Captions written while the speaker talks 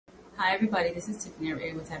Hi everybody, this is Tiffany.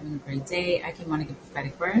 Everyone's having a great day. I came on to give a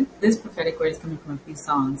prophetic word. This prophetic word is coming from a few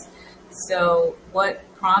songs. So what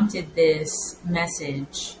prompted this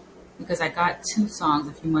message, because I got two songs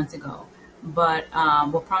a few months ago, but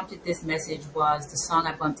what prompted this message was the song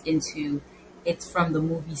I bumped into. It's from the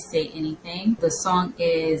movie Say Anything. The song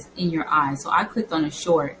is In Your Eyes. So I clicked on a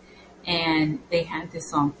short and they had this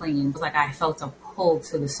song playing. It was like I felt a pull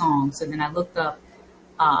to the song. So then I looked up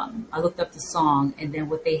the song, and then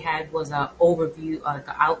what they had was a overview, like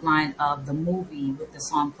an outline of the movie with the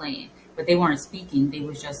song playing. But they weren't speaking; they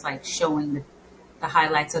was just like showing the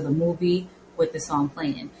highlights of the movie with the song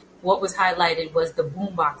playing. What was highlighted was the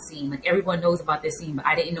boombox scene. Like everyone knows about this scene, but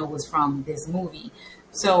I didn't know it was from this movie.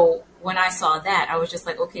 So when I saw that, I was just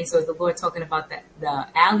like, okay, so is the Lord talking about the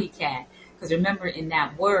alley cat? Because remember, in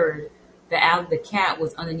that word, the cat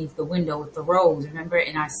was underneath the window with the rose. Remember,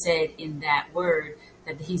 and I said in that word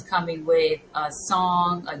that he's coming with a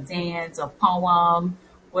song, a dance, a poem,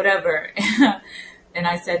 whatever. And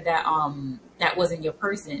I said that that wasn't your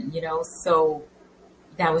person, you know. So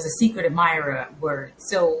that was a secret admirer word.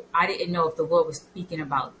 So I didn't know if the Lord was speaking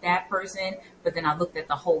about that person, but then I looked at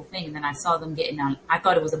the whole thing and then I saw them getting on. I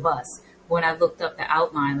thought it was a bus. When I looked up the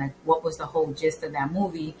outline, like what was the whole gist of that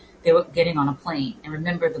movie, they were getting on a plane. And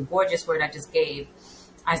remember the gorgeous word I just gave,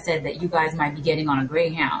 I said that you guys might be getting on a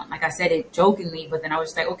Greyhound. Like I said it jokingly, but then I was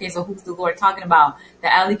just like, okay, so who's the Lord talking about?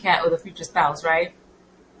 The alley cat or the future spouse, right?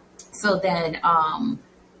 So then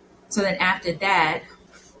after that,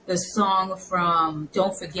 the song from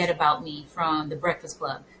Don't Forget About Me from the Breakfast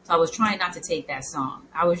Club. So I was trying not to take that song.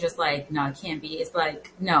 I was just like, no, it can't be. It's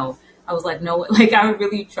like, no. I was like, no, like I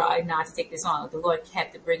really tried not to take this song. The Lord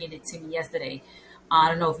kept bringing it to me yesterday. I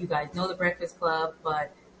don't know if you guys know the Breakfast Club,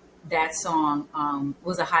 but that song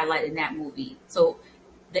was a highlight in that movie. So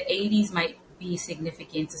the 80s might be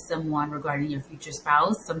significant to someone regarding your future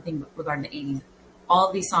spouse, something regarding the 80s. All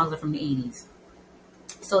of these songs are from the 80s.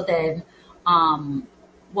 So then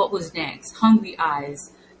what was next? Hungry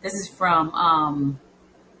Eyes. This is from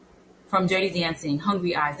Dirty Dancing,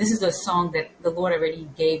 Hungry Eyes. This is a song that the Lord already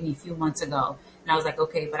gave me a few months ago. And I was like,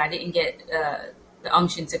 okay, but I didn't get the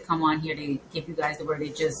unction to come on here to give you guys the word.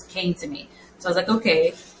 It just came to me. So I was like,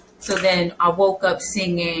 okay. So then I woke up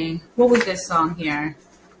singing, what was this song here?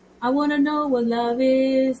 I want to know what love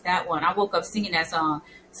is. That one. I woke up singing that song.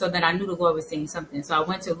 So then I knew the Lord was saying something. So I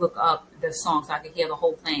went to look up the song so I could hear the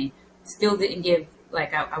whole thing. Still didn't give,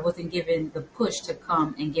 like I wasn't given the push to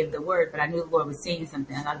come and give the word, but I knew the Lord was saying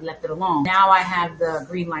something and I left it alone. Now I have the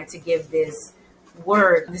green light to give this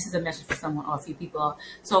word. This is a message for someone or a few people.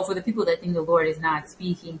 So for the people that think the Lord is not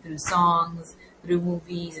speaking through songs, through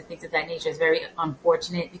movies and things of that nature, it's very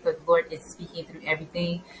unfortunate because the Lord is speaking through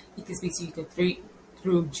everything. He can speak to you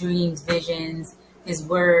through dreams, visions, his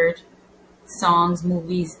word, songs,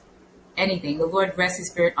 movies, anything. The Lord rests his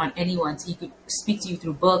spirit on anyone. So he could speak to you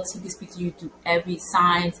through books. He could speak to you through every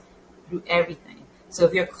signs, through everything. So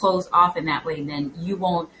if you're closed off in that way, then you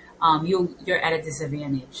won't, you're at a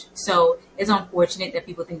disadvantage. So it's unfortunate that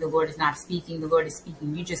people think the Lord is not speaking. The Lord is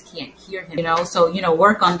speaking. You just can't hear him, you know? So,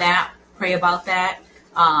 work on that. Pray about that.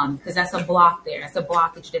 Because that's a block there. That's a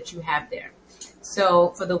blockage that you have there. So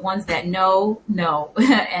for the ones that know,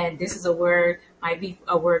 and this is a word, might be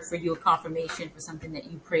a word for you, a confirmation for something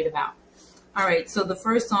that you prayed about. All right, so the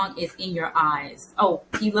first song is In Your Eyes. Oh,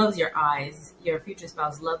 he loves your eyes. Your future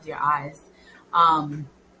spouse loves your eyes.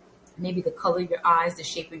 Maybe the color of your eyes, the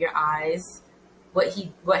shape of your eyes,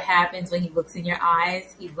 what happens when he looks in your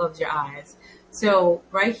eyes. He loves your eyes. So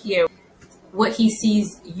right here, what he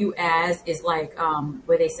sees you as is like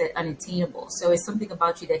where they said unattainable. So it's something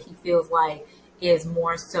about you that he feels like is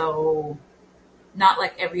more so not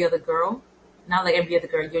like every other girl. Not like every other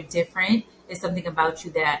girl. You're different. It's something about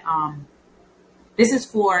you that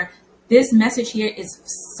this message here is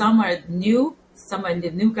some are new, some are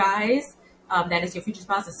the new guys, that is your future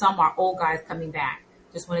spouse, and some are old guys coming back.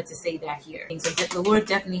 Just wanted to say that here. So the Lord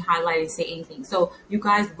definitely highlighted Say Anything. So you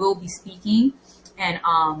guys will be speaking and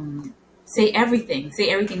say everything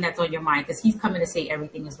that's on your mind, because he's coming to say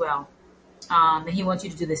everything as well. And he wants you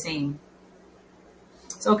to do the same.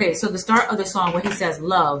 So, okay, so the start of the song where he says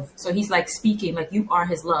love. So he's like speaking like you are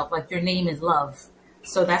his love, like your name is love.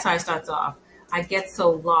 So that's how it starts off. I get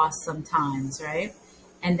so lost sometimes, right?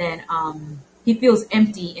 And then he feels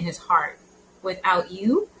empty in his heart without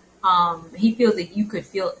you. He feels that you could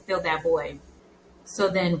fill that void. So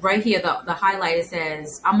then right here, the highlight, it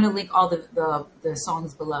says, I'm going to link all the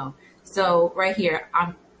songs below. So right here,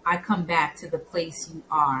 I come back to the place you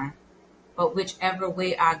are. But whichever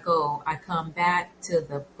way I go, I come back to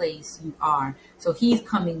the place you are. So he's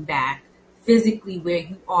coming back physically where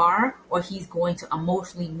you are, or he's going to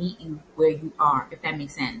emotionally meet you where you are, if that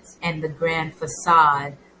makes sense. And the grand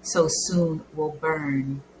facade so soon will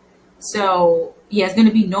burn. So yeah, it's going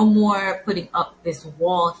to be no more putting up this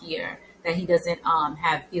wall here that he doesn't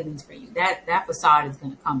have feelings for you. That facade is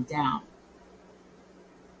going to come down.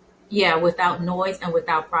 Yeah, without noise and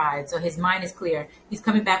without pride. So his mind is clear. He's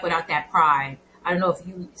coming back without that pride. I don't know if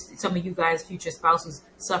some of you guys, future spouses,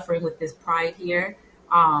 suffering with this pride here.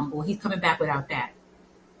 Well, he's coming back without that.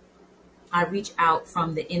 I reach out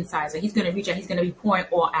from the inside. So he's going to reach out. He's going to be pouring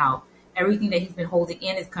all out. Everything that he's been holding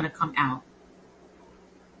in is going to come out.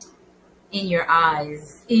 In your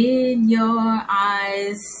eyes, the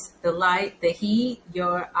light, the heat,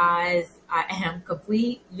 your eyes, I am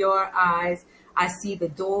complete. Your eyes, I see the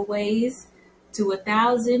doorways to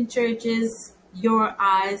 1,000 churches, your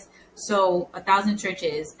eyes. So 1,000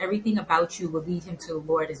 churches, everything about you will lead him to the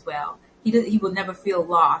Lord as well. He will never feel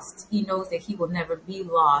lost. He knows that he will never be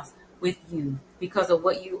lost with you because of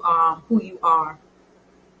what you are, who you are.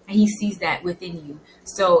 And he sees that within you.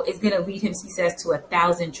 So it's going to lead him, he says, to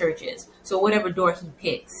 1,000 churches. So whatever door he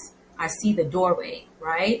picks, I see the doorway,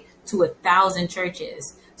 right? To 1,000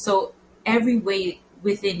 churches. So every way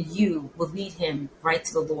within you will lead him right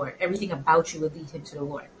to the Lord. Everything about you will lead him to the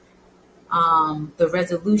Lord. The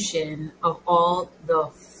resolution of all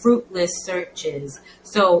the fruitless searches.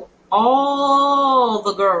 So all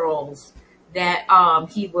the girls that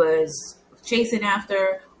he was chasing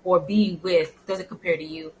after or being with doesn't compare to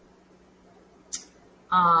you.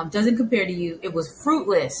 Doesn't compare to you. It was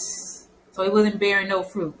fruitless. So he wasn't bearing no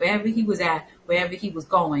fruit. Wherever he was at, wherever he was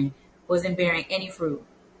going, wasn't bearing any fruit.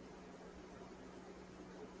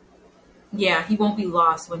 Yeah, he won't be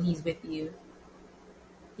lost when he's with you.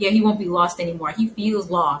 Yeah, he won't be lost anymore. He feels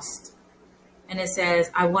lost. And it says,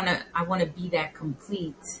 I wanna be that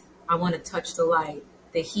complete. I want to touch the light,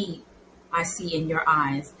 the heat I see in your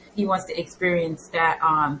eyes. He wants to experience that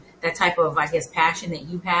that type of, I guess, passion that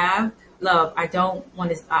you have. Love. I don't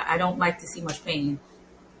like to see much pain.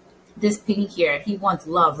 This pain here, he wants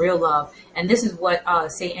love, real love. And this is what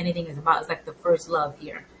Say Anything is about. It's like the first love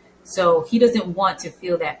here. So he doesn't want to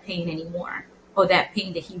feel that pain anymore, or that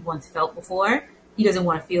pain that he once felt before. He doesn't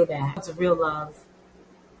want to feel that. It's a real love.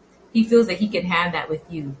 He feels that he can have that with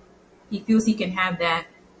you. He feels he can have that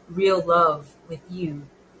real love with you.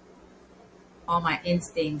 All my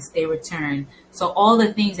instincts, they return. So all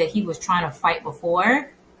the things that he was trying to fight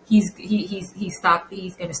before, he's going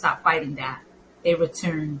to stop fighting that. They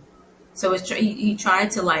return. So he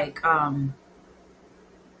tried to like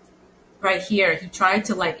right here, he tried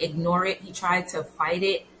to like ignore it. He tried to fight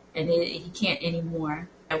it, and he can't anymore.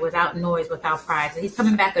 Without noise, without pride. So he's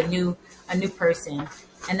coming back a new person,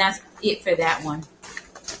 and that's it for that one.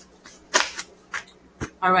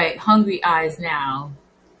 All right, hungry eyes now.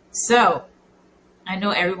 So I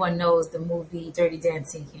know everyone knows the movie Dirty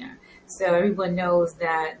Dancing here. So everyone knows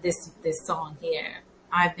that this song here.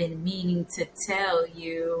 I've been meaning to tell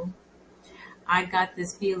you. I got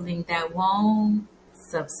this feeling that won't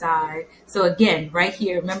subside. So again, right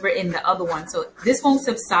here, remember in the other one, so this won't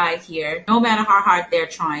subside here, no matter how hard they're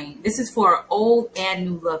trying. This is for old and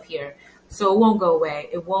new love here. So it won't go away.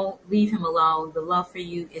 It won't leave him alone. The love for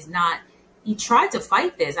you is not, he tried to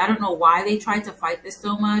fight this. I don't know why they tried to fight this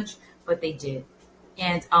so much, but they did.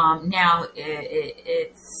 And now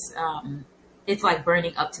it's like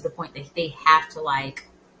burning up to the point that they have to like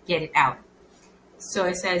get it out. So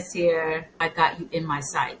it says here, I got you in my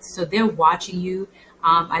sights. So they're watching you.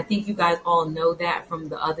 I think you guys all know that from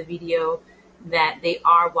the other video, that they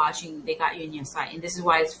are watching. They got you in your sight. And this is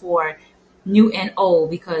why it's for new and old,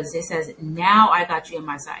 because it says, now I got you in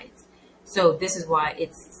my sights. So this is why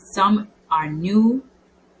some are new.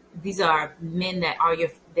 These are men that are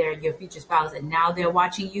your future spouse, and now they're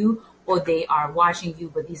watching you, or they are watching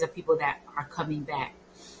you, but these are people that are coming back.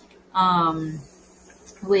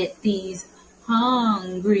 With these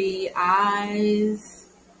hungry eyes,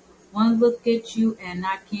 one look at you and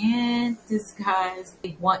I can't disguise.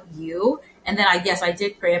 They want you. And then I guess I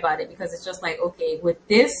did pray about it, because it's just like, okay, with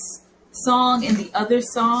this song and the other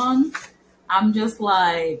song, I'm just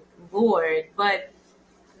like, Lord, but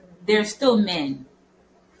they're still men.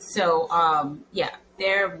 So yeah,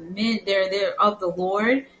 they're men, they're of the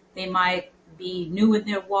Lord. They might be new in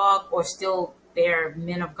their walk, or still they're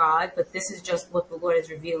men of God, but this is just what the Lord is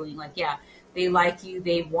revealing. Like, yeah, they like you,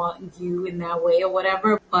 they want you in that way or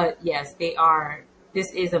whatever. But yes, they are.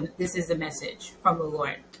 This is a message from the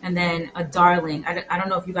Lord. And then a darling. I don't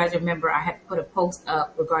know if you guys remember, I had put a post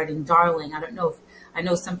up regarding darling. I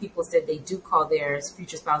know some people said they do call their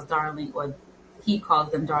future spouse darling, or he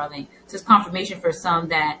calls them darling. So it's confirmation for some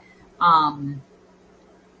that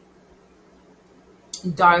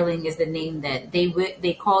Darling is the name that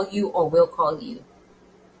they call you or will call you.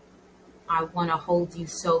 I want to hold you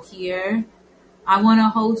so here. I want to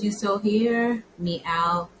hold you so here.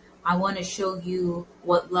 Meow. I want to show you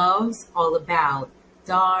what love's all about,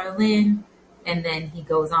 darling. And then he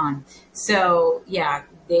goes on. So yeah,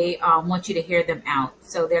 they want you to hear them out.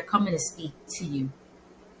 So they're coming to speak to you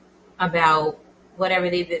about whatever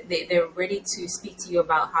they're ready to speak to you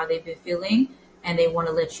about how they've been feeling, and they want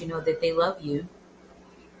to let you know that they love you.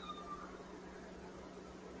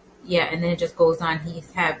 Yeah, and then it just goes on. He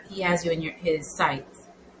has you in his sights.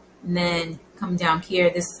 And then come down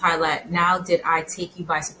here. This is highlight. Now did I take you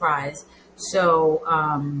by surprise? So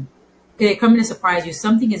they're coming to surprise you.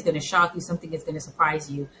 Something is going to shock you. Something is going to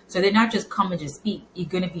surprise you. So they're not just coming to speak. You're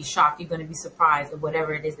going to be shocked. You're going to be surprised at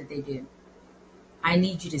whatever it is that they do. I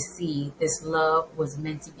need you to see this love was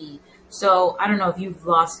meant to be. So I don't know if you've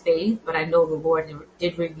lost faith, but I know the Lord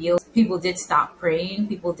did reveal. People did stop praying.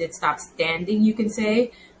 People did stop standing, you can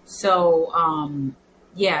say. So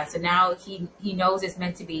yeah, so now he knows it's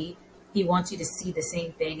meant to be. He wants you to see the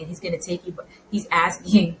same thing, and he's going to take you. He's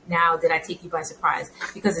asking now, did I take you by surprise?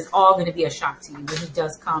 Because it's all going to be a shock to you when he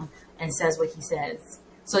does come and says what he says.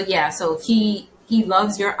 So yeah, so he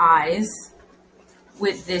loves your eyes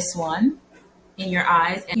with this one in your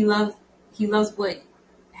eyes, and he loves what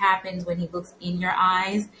happens when he looks in your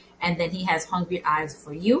eyes, and then he has hungry eyes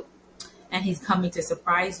for you, and he's coming to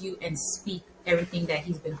surprise you and speak everything that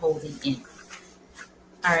he's been holding in.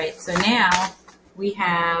 All right, so now we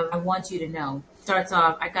have, I want you to know, starts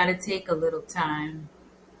off, I got to take a little time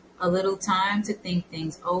to think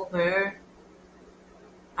things over.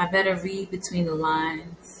 I better read between the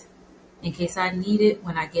lines in case I need it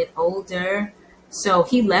when I get older. So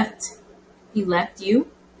he left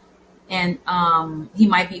you, and he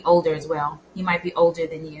might be older as well. He might be older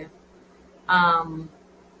than you.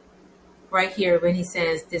 Right here when he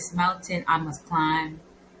says, this mountain I must climb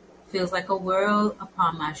feels like a world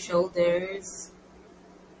upon my shoulders.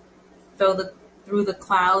 Through the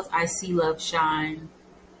clouds I see love shine,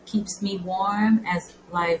 keeps me warm as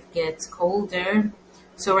life gets colder.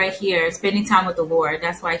 So right here, spending time with the Lord.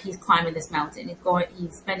 That's why he's climbing this mountain.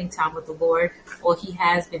 He's spending time with the Lord, or he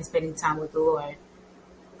has been spending time with the Lord.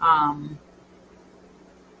 I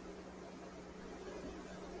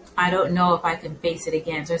don't know if I can face it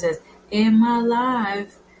again. So it says, in my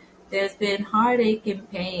life, there's been heartache and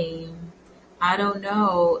pain. I don't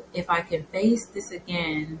know if I can face this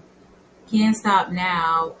again. Can't stop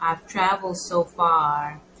now. I've traveled so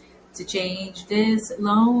far to change this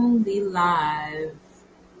lonely life.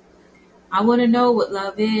 I want to know what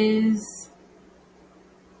love is.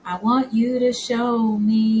 I want you to show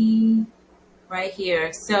me. Right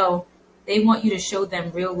here. So they want you to show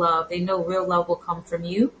them real love. They know real love will come from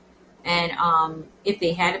you. And if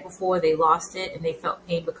they had it before, they lost it and they felt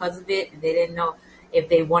pain because of it. And they didn't know if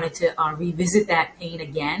they wanted to revisit that pain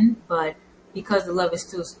again. But because the love is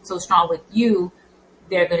so strong with you,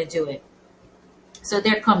 they're going to do it. So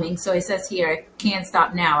they're coming. So it says here, I can't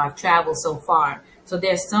stop now. I've traveled so far. So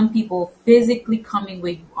there's some people physically coming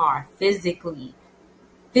where you are. Physically,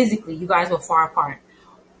 you guys were far apart.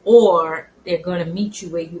 Or they're going to meet you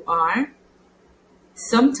where you are.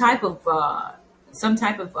 Some type of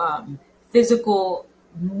physical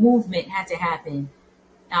movement had to happen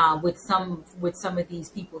with some of these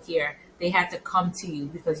people here. They had to come to you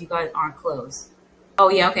because you guys aren't close. Oh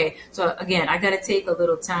yeah, okay. So again, I gotta take a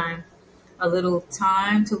little time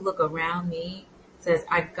to look around me. It says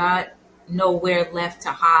I got nowhere left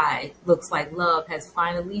to hide. Looks like love has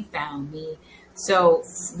finally found me. So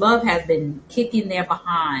love has been kicking their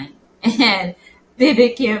behind, and they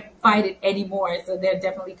can't fight it anymore. So they're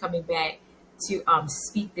definitely coming back to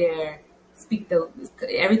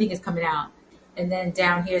everything is coming out. And then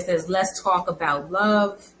down here it says, let's talk about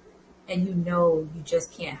love. And you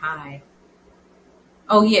just can't hide.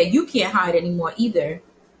 Oh yeah, you can't hide anymore either.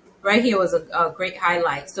 Right here was a great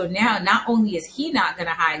highlight. So now not only is he not going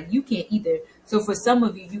to hide, you can't either. So for some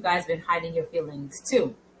of you, you guys been hiding your feelings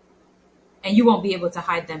too. And you won't be able to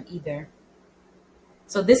hide them either.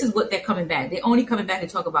 So this is what they're coming back. They're only coming back to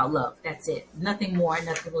talk about love. That's it. Nothing more,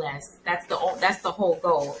 nothing less. That's the whole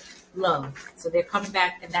goal. Love. So they're coming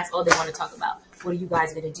back, and that's all they want to talk about. What are you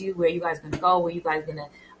guys going to do? Where are you guys going to go? Where are you guys going to,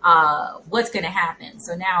 what's going to happen?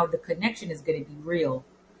 So now the connection is going to be real.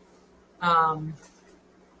 All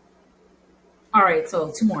right,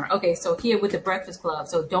 so two more. Okay, so here with the Breakfast Club.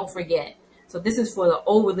 So don't forget. So this is for the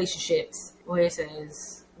old relationships where it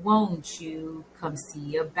says, won't you come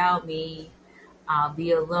see about me? I'll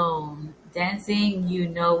be alone. Dancing, you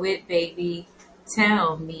know it, baby.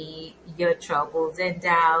 Tell me your troubles and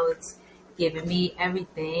doubts. giving me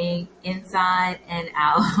everything inside and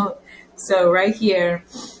out. So right here,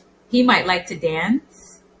 he might like to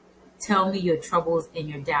dance. Tell me your troubles and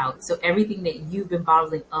your doubts. So everything that you've been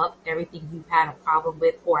bottling up, everything you've had a problem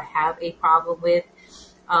with or have a problem with,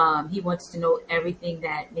 he wants to know everything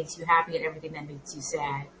that makes you happy and everything that makes you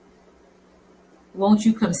sad. Won't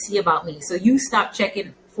you come see about me? So you stop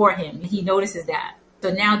checking for him. He notices that.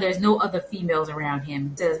 So now there's no other females around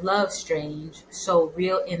him. It says, love strange, so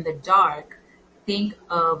real in the dark. Think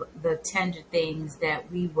of the tender things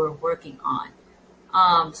that we were working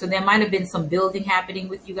on. So there might have been some building happening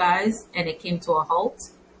with you guys and it came to a halt.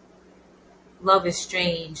 Love is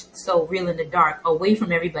strange, so real in the dark, away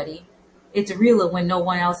from everybody. It's realer when no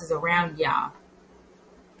one else is around y'all.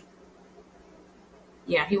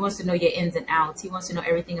 Yeah, he wants to know your ins and outs. He wants to know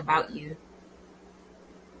everything about you.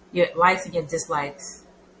 Your likes and your dislikes.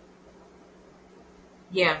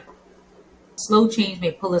 Yeah. Slow change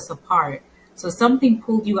may pull us apart. So something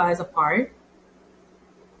pulled you guys apart.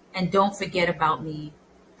 And don't forget about me.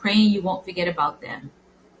 Praying you won't forget about them.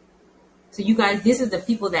 So you guys, this is the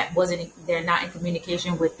people that they're not in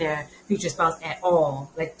communication with their future spouse at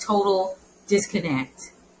all. Like total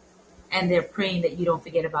disconnect. And they're praying that you don't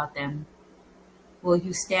forget about them. Will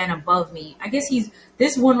you stand above me? I guess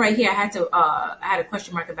this one right here. I had a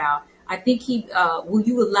question mark about. I think will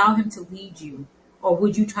you allow him to lead you, or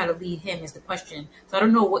would you try to lead him? Is the question. So I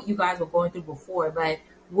don't know what you guys were going through before, but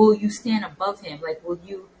will you stand above him? Like, will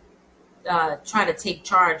you try to take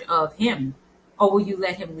charge of him, or will you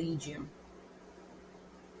let him lead you?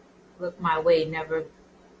 Look my way, never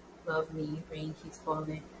love me. Rain keeps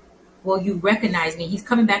falling. Will you recognize me? He's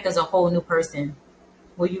coming back as a whole new person.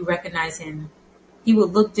 Will you recognize him? He will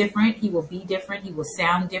look different. He will be different. He will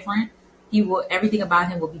sound different. Everything about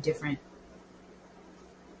him will be different.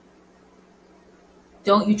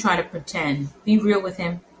 Don't you try to pretend. Be real with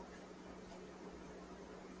him.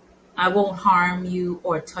 I won't harm you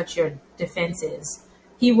or touch your defenses.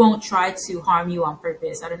 He won't try to harm you on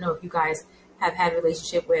purpose. I don't know if you guys have had a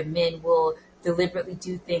relationship where men will deliberately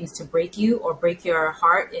do things to break you or break your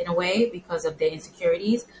heart in a way because of their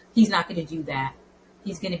insecurities. He's not going to do that.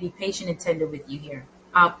 He's going to be patient and tender with you here.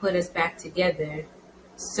 I'll put us back together.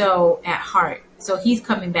 So at heart. So he's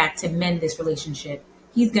coming back to mend this relationship.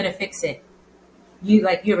 He's going to fix it. You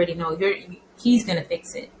already know. He's going to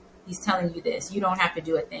fix it. He's telling you this. You don't have to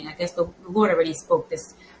do a thing. I guess the Lord already spoke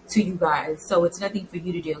this to you guys. So it's nothing for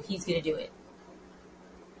you to do. He's going to do it.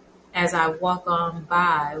 As I walk on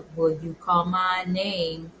by, will you call my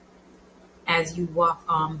name as you walk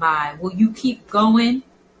on by? Will you keep going?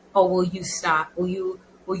 Or will you stop? Will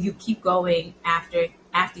you keep going after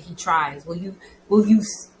he tries? Will you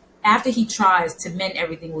after he tries to mend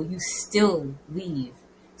everything, will you still leave?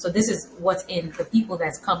 So this is what's in the people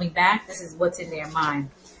that's coming back. This is what's in their mind.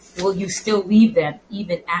 Will you still leave them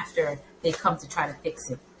even after they come to try to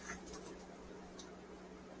fix it?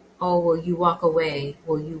 Or will you walk away?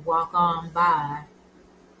 Will you walk on by?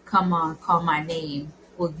 Come on, call my name.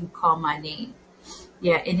 Will you call my name?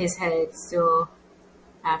 Yeah, in his head still.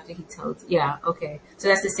 After he tells, yeah, okay. So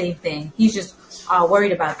that's the same thing. He's just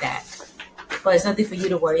worried about that. But it's nothing for you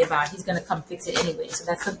to worry about. He's going to come fix it anyway. So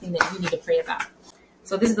that's something that you need to pray about.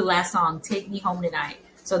 So this is the last song, Take Me Home Tonight.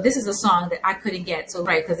 So this is a song that I couldn't get. So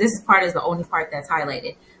right, because this part is the only part that's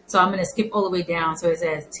highlighted. So I'm going to skip all the way down. So it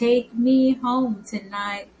says, take me home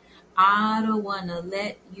tonight. I don't want to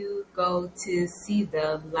let you go to see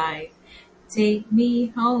the light. Take me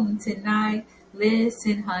home tonight.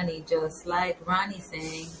 Listen, honey, just like Ronnie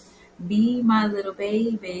sang, be my little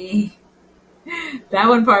baby. That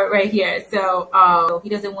one part right here. So he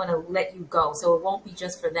doesn't want to let you go. So it won't be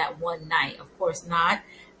just for that one night. Of course not.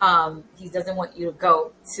 He doesn't want you to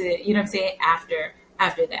go to, you know what I'm saying, after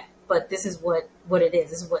that. But this is what it is.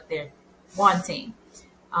 This is what they're wanting.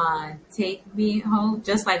 Take me home,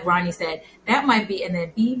 just like Ronnie said. That might be, and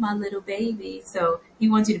then be my little baby. So he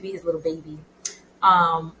wants you to be his little baby.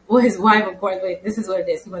 Well, his wife, of course, but this is what it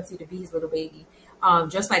is. He wants you to be his little baby.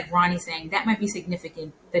 Just like Ronnie saying, that might be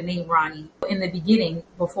significant, the name Ronnie. In the beginning,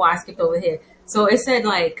 before I skipped over here. So it said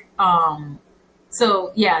like,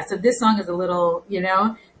 so this song is a little,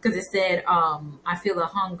 because it said, I feel a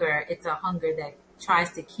hunger. It's a hunger that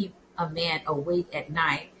tries to keep a man awake at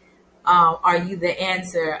night. Are you the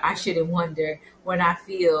answer? I shouldn't wonder when I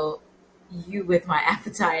feel you with my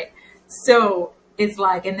appetite. So it's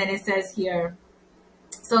like, and then it says here,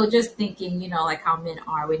 so just thinking, like how men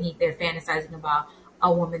are when they're fantasizing about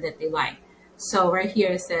a woman that they like. So right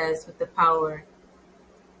here it says, with the power,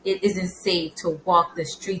 it isn't safe to walk the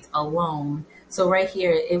streets alone. So right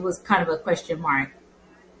here, it was kind of a question mark.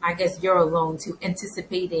 I guess you're alone too.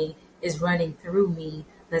 Anticipating is running through me.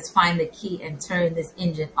 let's find the key and turn this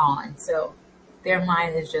engine on. So their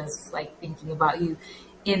mind is just like thinking about you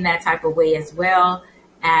in that type of way, as well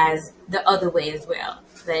as the other way as well.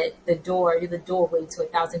 That the door, you're the doorway to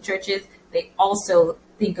 1,000 churches. They also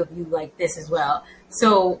think of you like this as well.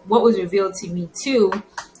 So what was revealed to me too,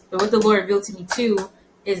 but what the Lord revealed to me too,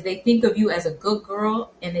 is they think of you as a good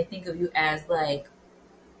girl, and they think of you as like,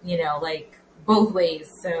 like both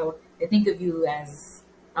ways. So they think of you as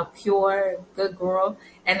a pure good girl,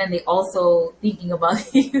 and then they also thinking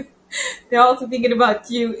about you. They're also thinking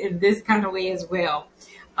about you in this kind of way as well.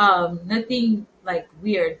 Nothing like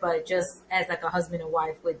weird, but just as like a husband and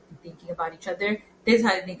wife would be thinking about each other. This is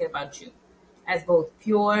how they're thinking about you, as both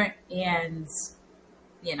pure and,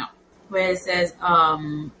 where it says,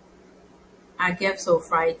 I get so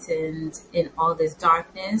frightened in all this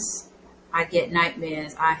darkness. I get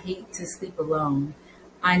nightmares. I hate to sleep alone.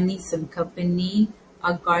 I need some company,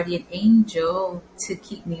 a guardian angel to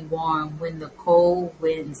keep me warm when the cold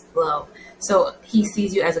winds blow. So he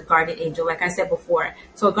sees you as a guardian angel, like I said before.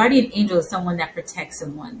 So a guardian angel is someone that protects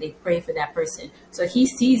someone. They pray for that person. So he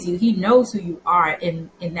sees you. He knows who you are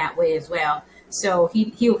in that way as well. So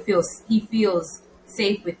he feels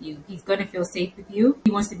safe with you. He's gonna feel safe with you.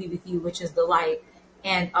 He wants to be with you, which is the light.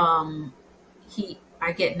 And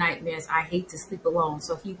I get nightmares. I hate to sleep alone.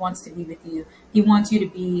 So he wants to be with you. He wants you to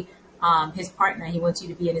be his partner. He wants you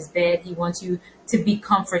to be in his bed. He wants you to be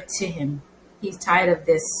comfort to him. He's tired of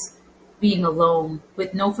this being alone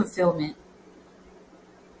with no fulfillment.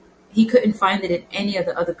 He couldn't find it in any of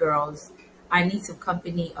the other girls. I need some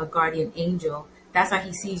company, a guardian angel. That's how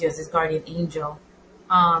he sees you, as his guardian angel.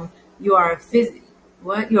 You are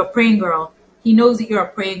You're a praying girl. He knows that you're a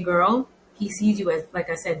praying girl. He sees you as, like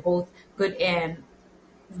I said, both good and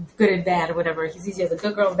bad, or whatever. He sees you as a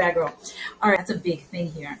good girl and bad girl. All right, that's a big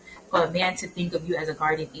thing here. For a man to think of you as a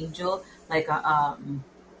guardian angel, like a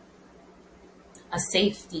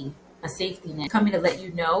safety net, coming to let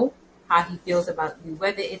you know how he feels about you,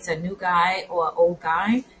 whether it's a new guy or an old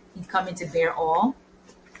guy. He's coming to bear all,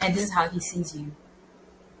 and this is how he sees you.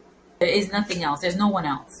 There is nothing else. There's no one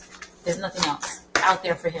else. There's nothing else out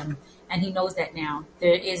there for him, and he knows that now.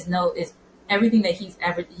 It's everything that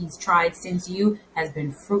he's tried since you has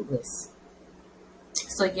been fruitless.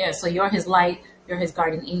 So yeah, so you're his light. You're his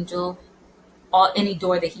guardian angel. Any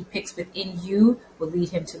door that he picks within you will lead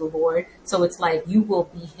him to the Lord. So it's like you will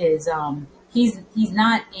be his. He's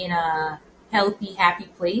not in a healthy, happy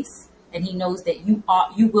place, and he knows that you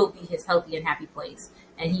will be his healthy and happy place,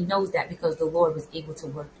 and he knows that because the Lord was able to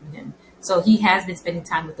work through him. So he has been spending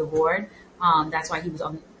time with the Lord. That's why he was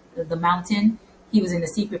on the mountain. He was in the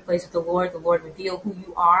secret place with the Lord. The Lord revealed who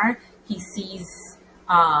you are. He sees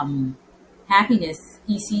happiness.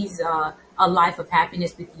 He sees a life of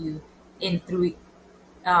happiness with you through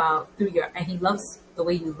your, and he loves the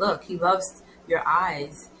way you look. He loves your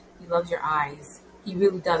eyes. He loves your eyes. He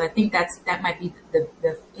really does. I think that might be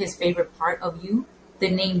his favorite part of you, the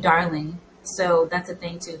name darling. So that's a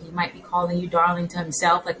thing too. He might be calling you darling to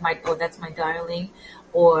himself, like that's my darling,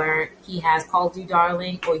 or he has called you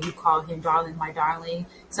darling, or you call him darling, my darling.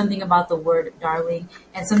 Something about the word darling,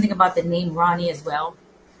 and something about the name Ronnie as well.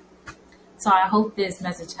 So I hope this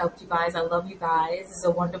message helped you guys. I love you guys. It's a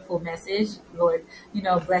wonderful message. Lord,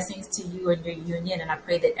 blessings to you and your union. And I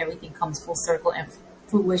pray that everything comes full circle and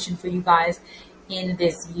fruition for you guys in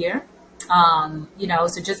this year.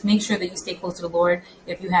 So just make sure that you stay close to the Lord.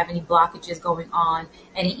 If you have any blockages going on,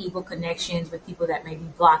 any evil connections with people that may be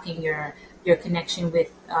blocking your connection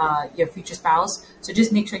with your future spouse. So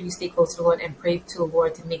just make sure you stay close to the Lord and pray to the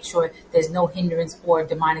Lord to make sure there's no hindrance or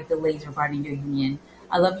demonic delays regarding your union.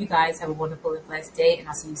 I love you guys. Have a wonderful and blessed day, and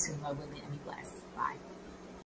I'll see you soon, Lord willing, and be blessed.